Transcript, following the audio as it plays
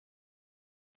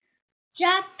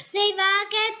Gypsy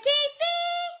Wagon TV.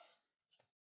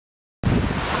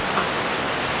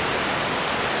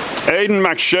 Aiden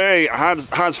McShea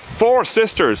has 4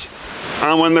 sisters,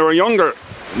 and when they were younger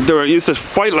they used to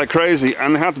fight like crazy,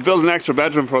 and they had to build an extra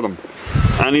bedroom for them.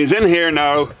 And he's in here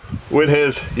now with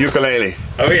his ukulele.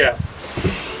 Oh yeah.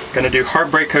 Gonna do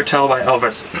Heartbreak Hotel by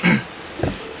Elvis.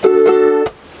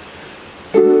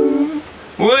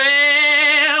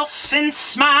 Well,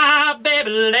 since my baby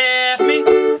left me,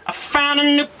 I found a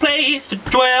new place to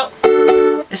dwell.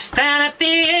 It's down at the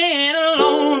end of a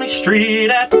lonely street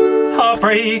at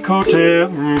Heartbreak Hotel,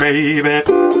 baby.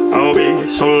 I'll be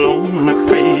so lonely,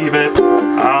 baby.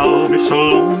 I'll be so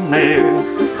lonely.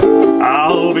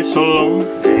 I'll be so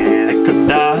lonely I could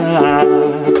die.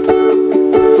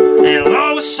 And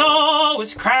though it's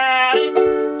always crowded,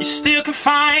 you still can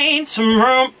find some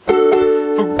room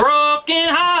for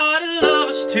broken-hearted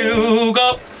lovers to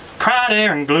go cry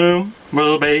there in gloom.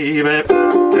 Well, baby,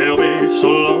 they'll be so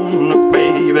lonely,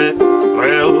 baby.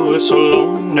 They'll be so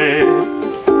lonely.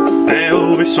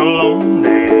 They'll be so lonely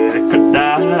they could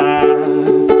die.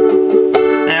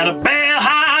 Now the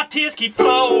bell-high tears keep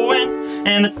flowing,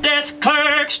 and the desk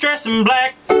clerk's dressed in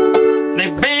black.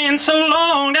 They've been so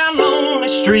long down lonely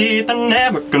street, they're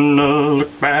never gonna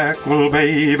look back. Well,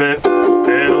 baby,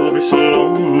 they'll be so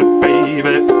lonely,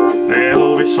 baby.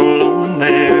 They'll be so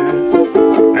lonely.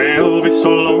 They'll be so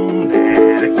lonely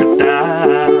they could die.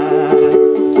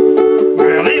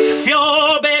 Well, if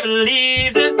your baby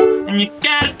leaves it and you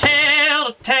gotta tell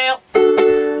the tale,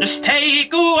 just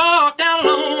take a walk down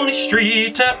lonely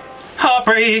street to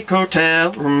Heartbreak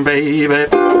Hotel, baby.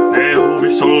 They'll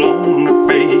be so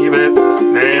lonely, baby.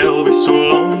 They'll be so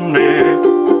lonely.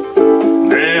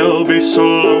 They'll be so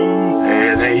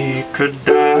lonely they could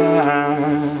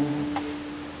die.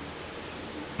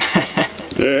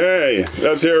 Hey,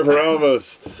 let's hear it for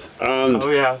Elvis and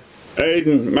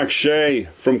Aiden McShea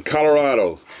from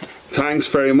Colorado. Thanks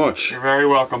very much. You're very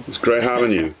welcome. It's great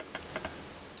having you.